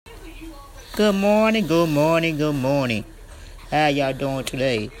Good morning, good morning, good morning. How y'all doing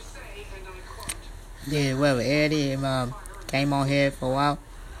today? Yeah, well, Eddie came on here for a while.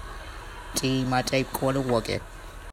 See my tape recorder working.